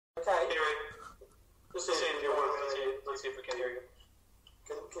okay? Anyway, just see if you're working. Let's see if we can hear you.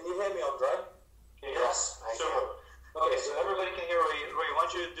 Can you hear me, Andrei? Yes, I can. Okay, so everybody can hear Ray. Ray, why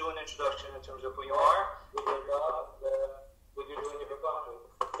don't you do an introduction in terms of who you are, what you're doing in your country.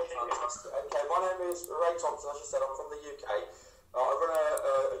 Fantastic. Okay, my name is Ray Thompson. As you said, I'm from the UK. I run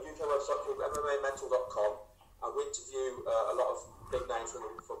a UK website called MMA Mental.com, and we interview a lot of big names from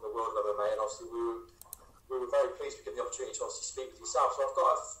the world of MMA, and obviously we were very pleased to get the opportunity to obviously speak with yourself. So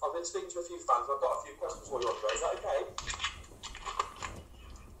I've been speaking to a few fans. I've got a few questions for you, Andrei. Is that okay?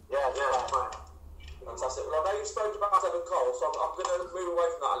 Yeah, fine. Fantastic. Well, I know you spoke about Evan Cole, so I'm going to move away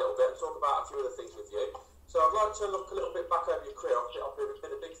from that a little bit and talk about a few other things with you. So I'd like to look a little bit back over your career. I've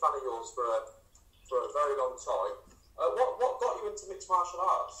been a big fan of yours for a very long time. What got you into mixed martial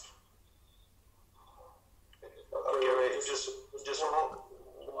arts? Okay, Ray, just one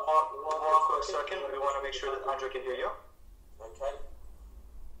quick second. We want to make sure that Andrei can hear you. Okay.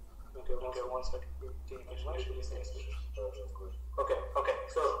 Okay, 1 second. Okay.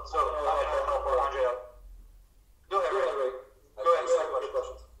 So Andrei, go ahead, Ray. Go ahead. Any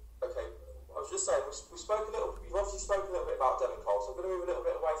questions? Okay. I was just saying, you've obviously spoken a little bit about Devin Cole, so I'm going to move a little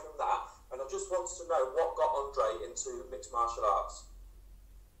bit away from that, and I just wanted to know what got Andrei into mixed martial arts.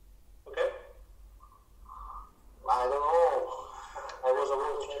 Okay. I don't know. I was a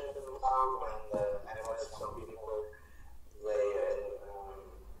world champion and I met some people. They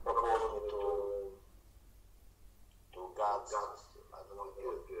proposed me to get, I don't know,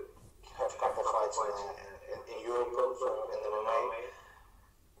 have a couple of fights in Europe in MMA.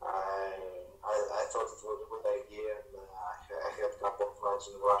 I thought it was a good idea, and I had a couple of fights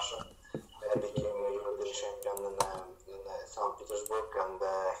in Russia. I became a European champion in St. Petersburg, and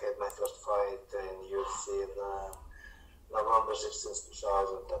I had my first fight in UFC in November 16,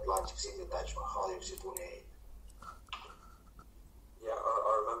 2000 at Atlantic City, Taj Mahal, UFC 28. Yeah,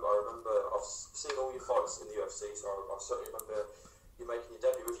 I remember. I've seen all your fights in the UFC, so I certainly remember you making your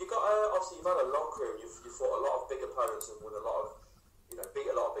debut. Have you got obviously you've had a long career, and you've fought a lot of big opponents and won a lot of, beat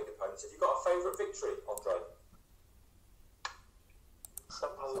a lot of big opponents. Have you got a favourite victory, Andrei?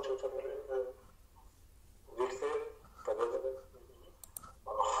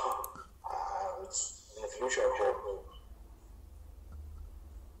 It's in the future, I hope.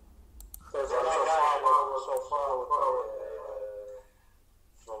 So far,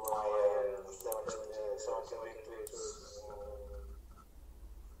 from my 17 victories,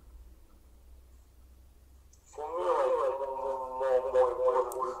 for me, more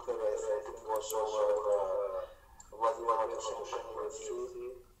victory, I think it was over Vladimir UFC.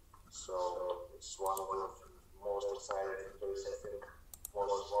 So it's one of the most exciting victories, I think. One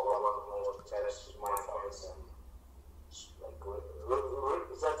of the most exciting my fights, and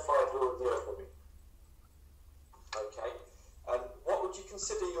that fight will be there for me. Okay. And what would you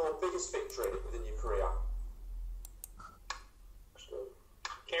consider your biggest victory within your career?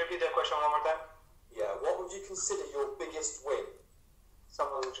 Can you repeat that question one more time? Yeah. What would you consider your biggest win?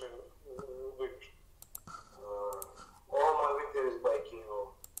 All my victories by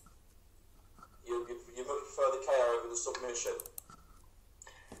KO. You prefer the KO over the submission?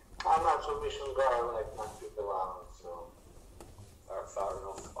 I'm not submission guy, I like knock people out, so. Fair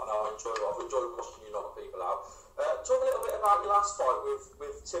enough. I've enjoyed watching you knock people out. Talk a little bit about your last fight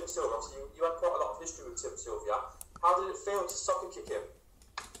with Tim Sylvia. Obviously, you had quite a lot of history with Tim Sylvia. How did it feel to soccer kick him?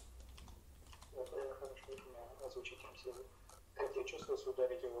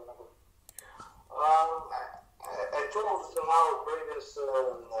 I told in our previous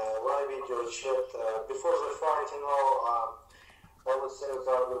live video chat, before the fight, I would say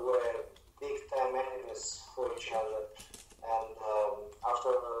that we were big time enemies for each other, and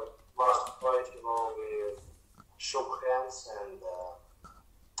after the last fight, we shook hands, and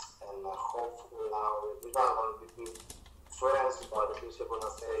hopefully now we're not going to be friends, but at least we're going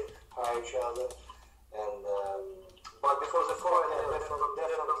to say hi to each other. And but before the fight, I definitely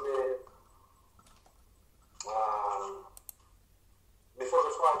before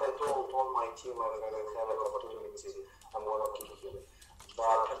the fight, I told all my team I'm going to have an opportunity, I'm going to kick him.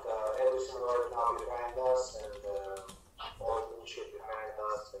 But everything right now behind us, and all bullshit behind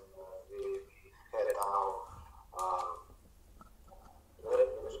us, and we had now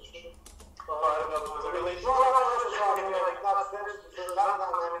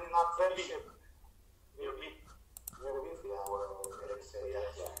not friendship.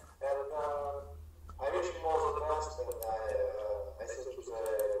 I wish him all the best, and I think he's a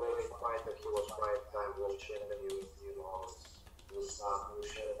great fighter. He was five-time world champion, with some new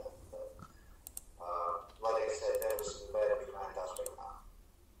shit, and like I said, everything better behind us right now.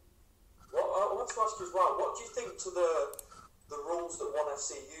 I want to ask you as well, what do you think to the rules that ONE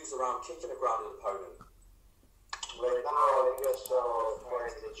FC use around kicking a grounded opponent? Right now, I guess our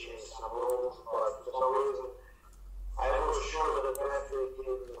fight they changed some rules, but for some reason, I was sure that the referee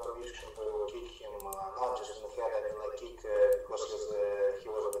gave me permission to kick him, not just in the head, I mean like kick because he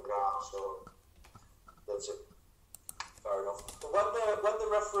was on the ground, so that's it. Fair enough. But when the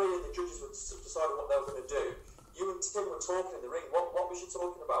referee and the judges were deciding what they were going to do, you and Tim were talking in the ring. What was you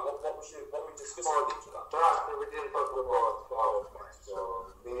talking about? What were you discussing with each other? Trust me, we didn't talk about our fight, so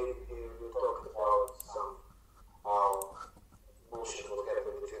we talked about some bullshit was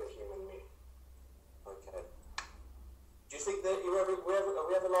happening between him and me. Okay. Do you think that are we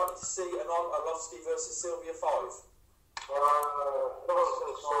ever likely to see an Arlovski versus Sylvia 5? I don't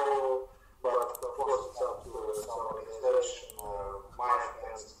think so, but of course it's up to some organization, my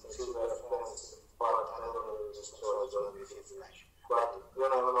fans, Sylvia fans, but I don't know if this is going to be a 50 match. But you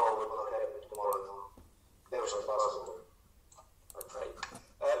never know what's going to happen tomorrow, no? Everything's possible. Okay.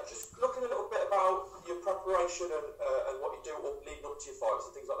 Just looking a little bit about your preparation and what you do leading up to your fights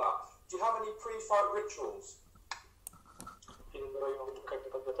and things like that. Do you have any pre-fight rituals? Перед боем как-то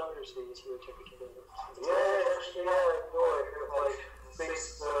подготавливаешься, если у тебя какие-то... Yeah, actually, I have like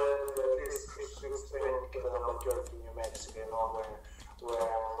six training in Albuquerque, New Mexico, you know, where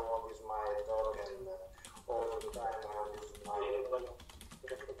I'm along with my dog and all the time I'm with my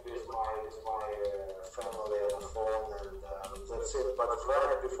family on the phone and that's it. But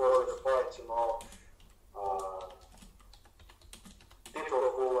right before the fight, you know, people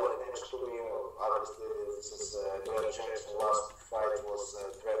who are next to me, obviously this is Greg Jackson, last fight was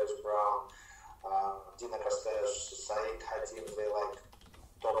Travis Brown, Dina Castesh, Saeed Hatib, they like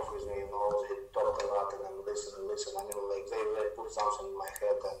talk with me, you know, they talk a lot and I'm listen. I mean, like they put something in my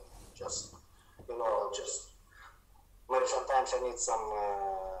head and just, you know, just maybe sometimes I need some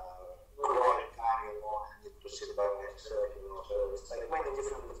quiet time, you know, I need to sit by myself, you know, so it's like many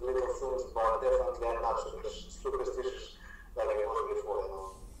different little things, but definitely I'm not superstitious like I was before, you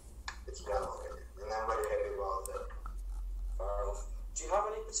know. It's gone already, and I'm very happy about that. Fair enough. Do you have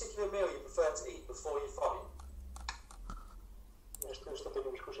any particular meal you prefer to eat before you fight? Что ты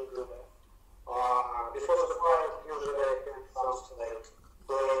любишь кушать дома? Before the fight, usually I have something like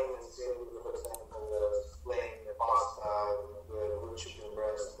plain and simple, for example, plain pasta with chicken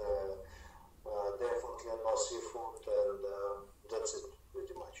breast, definitely no seafood, and that's it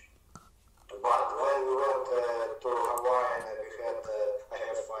pretty much. But when we went to Hawaii and I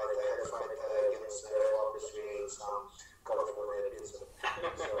had a fight against Arlovski, we ate some California pizza.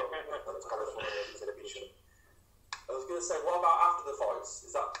 So that's California pizza. I was going to say, what about after the fights?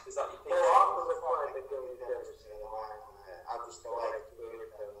 Is that your pizza? Well, after the fight, I can eat everything. I just like to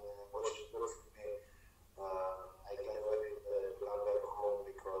eat and watch it with me. I can't wait to come back home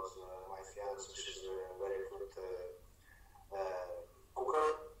because my fiance, she's a very good cooker.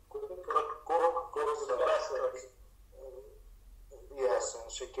 Yes, and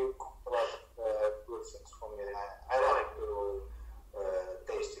she can cook a lot of good things for me. I like to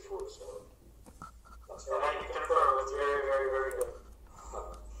tasty food, so that's right. You confirm it's very, very, very good.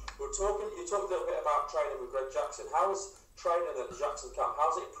 You talked a little bit about training with Greg Jackson. How was training at the Jackson camp?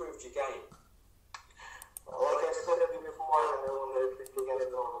 How's it improved your game? Like I said before, I want to begin the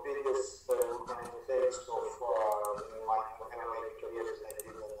biggest mistakes so far in my MMA career is I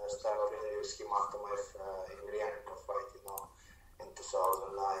didn't start training with him after my Emelianenko fight, you know, in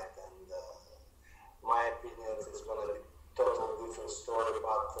 2009. And my opinion is going to be a totally different story,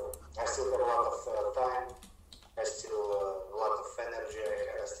 but I still have a lot of time, I still a lot of energy,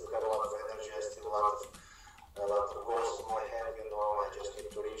 I still have a lot of energy, I still a lot of goals in my head, you know, I just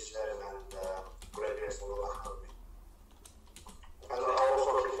need to reach them and Greg Jackson will not help me. And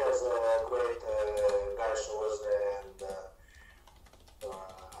also he has a great guy shows and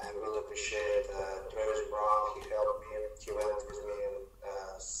I really appreciate Travis Brown. He helped me, he went with me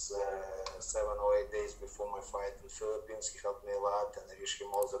 7 or 8 days before my fight in the Philippines. He helped me a lot and I wish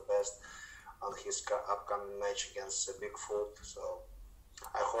him all the best on his upcoming match against Bigfoot. So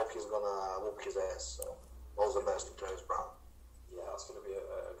I hope he's gonna whoop his ass. So all the best to Travis Brown. Yeah, that's going to be a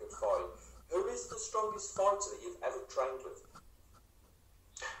good fight. Who is the strongest fighter that you've ever trained with?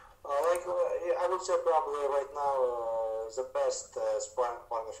 I would say probably right now the best sparring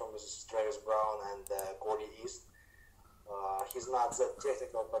partner from this is Travis Brown and Cody East. He's not that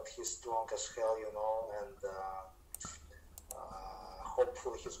technical, but he's strong as hell, you know, and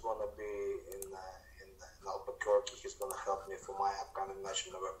hopefully he's gonna be in Albuquerque. He's gonna help me for my upcoming match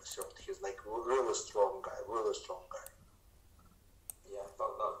in November 3rd. He's like really strong guy. Yeah,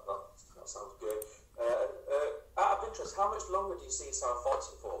 that sounds good. Out of interest, how much longer do you see yourself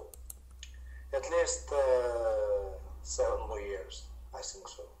fighting for? At least 7 more years. I think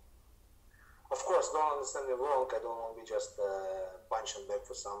so. Of course, don't understand me wrong. I don't want to be just punching back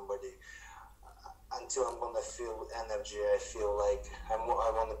for somebody. Until I'm gonna feel energy, I feel like I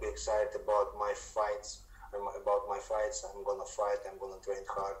want to be excited about my fights. I'm gonna fight. I'm gonna train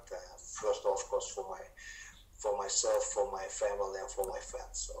hard. First, of course, for myself, for my family, and for my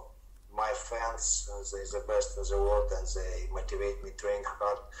fans. So my fans, they're the best in the world, and they motivate me, train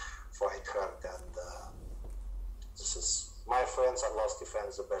hard, fight hard, and this is my friends. Arlovski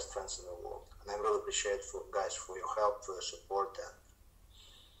fans, the best friends in the world, and I really appreciate guys for your help, for your support, and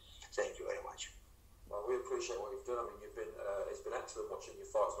thank you very much. Well, we appreciate what you've done. I mean, it's been excellent watching your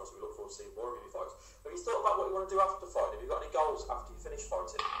fights, and we look forward to seeing more of your fights. Have you thought about what you want to do after the fight? Have you got any goals after you finish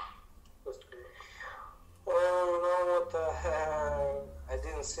fighting? Well, you know what, I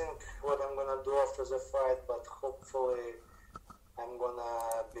didn't think what I'm gonna do after the fight, but hopefully I'm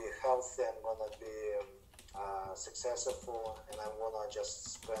gonna be healthy, I'm gonna be successful, and I'm gonna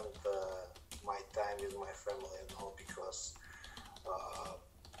just spend my time with my family, because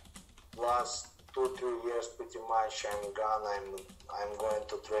last 2-3 years pretty much I'm gone. I'm going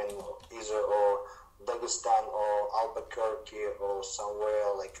to train either or Dagestan or Albuquerque or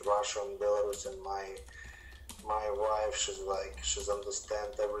somewhere like Russia and Belarus, and my wife, she's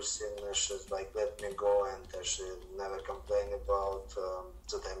understand everything. She's like, let me go, and she never complain about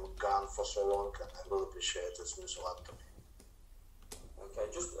that I'm gone for so long, and I really appreciate it. It means a lot to me. Okay,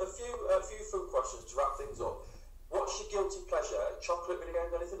 just a few food questions to wrap things up. What's your guilty pleasure? Chocolate, video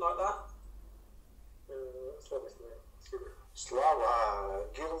games, anything like that? Slava,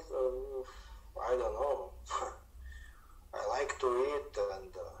 guilt, I don't know. I like to eat,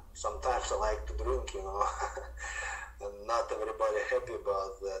 and sometimes I like to drink, and not everybody happy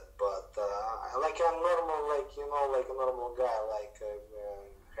about that, but I'm normal, like a normal guy,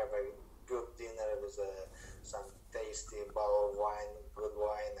 have a good dinner with some tasty bottle of wine, good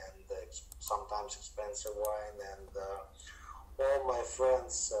wine, and sometimes expensive wine, and all my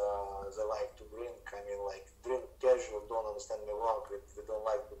friends, they like to drink. I mean, like, drink casual, don't understand me wrong, we don't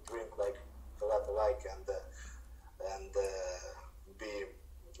like to drink like a lot alike, and be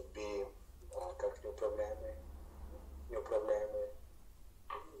как new проблемы.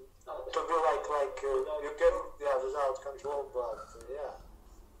 To be like you can, without control, but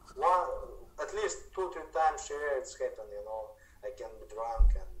at least 2-3 times a year it's happened, I can be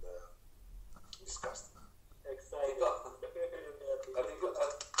drunk and disgusting. Excited. Have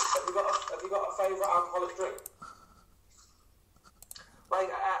you got a favourite alcoholic drink?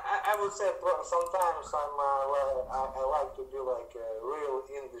 Like I would say sometimes I like to be like a real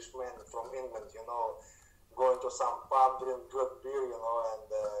Englishman from England, going to some pub, drink good beer, and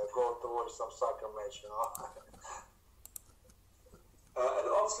go to watch some soccer match, And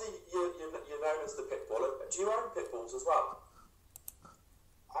obviously you're known as the Pitbull. Do you own Pitbulls as well?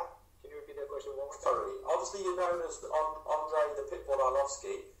 Huh? Can you repeat that question one more time? Sorry. Obviously you're known as Andrei the Pitbull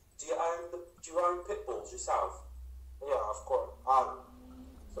Arlovski. Do you own Pitbulls yourself? Yeah, of course. I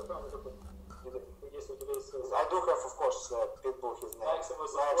do have, of course, Pitbull, his name.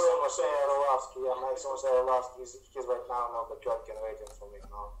 Maximus Arlovski. Yeah, Maximus Arlovski. He's right now in Albuquerque waiting for me,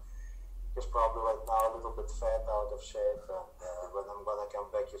 He's probably right now a little bit fat, out of shape, and when I'm gonna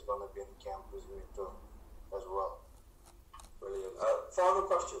come back, he's gonna be in camp with me too, as well. Brilliant. Final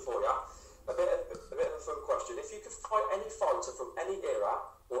question for you. A bit of a fun question. If you could fight any fighter from any era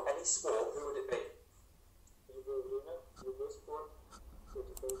or any sport, who would it be?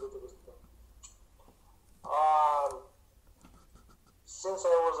 Since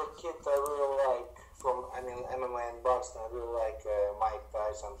I was a kid, I really like MMA and boxing. I really like Mike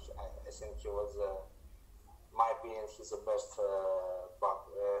Tyson. I think he was, my opinion, he's the best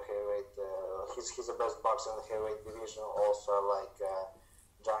heavyweight. He's the best boxer in the heavyweight division. Also, I like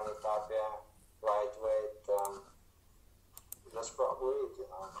Johnny Tapia, lightweight. That's probably it,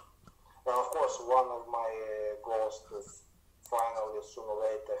 And of course, one of my goals to finally, sooner or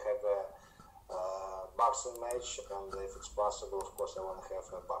later, have a boxing match, and if it's possible, of course, I want to have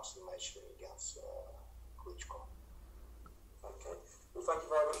a boxing match against Klitschko. Okay. Well, thank you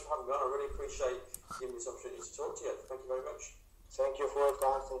very much for having me on. I really appreciate giving me this opportunity to talk to you. Thank you very much. Thank you for your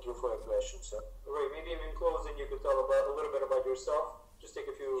time. Thank you for your questions, sir. Ray, maybe in closing, you could tell a little bit about yourself. Just take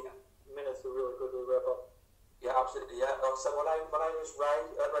a few minutes to really quickly wrap up. Yeah, absolutely. Yeah. Like I said, my name is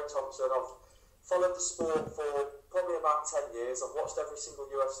Ray Thompson. I've followed the sport for probably about 10 years. I've watched every single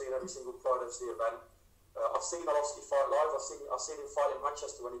UFC and every single Pride FC event. I've seen Arlovski fight live. I've seen him fight in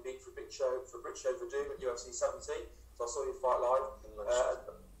Manchester when he beat Fabricio Verdum at UFC 70. So I saw him fight live. We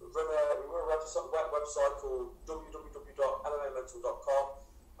run a website called www.mmamental.com,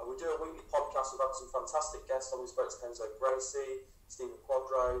 and we do a weekly podcast. We've had some fantastic guests on. We spoke to Enzo Gracie, Stephen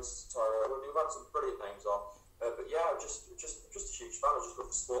Quadros, Tyro. We've had some brilliant names on. But yeah, I'm just a huge fan. I just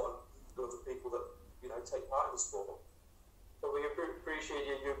love the sport and love the people that take part in the sport. So we appreciate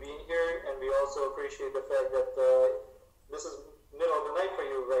you being here, and we also appreciate the fact that this is middle of the night for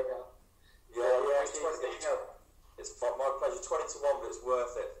you right now. Yeah, it's my pleasure. 20 to 1, but it's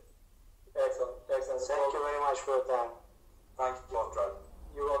worth it. Excellent. Thank you very much for your time.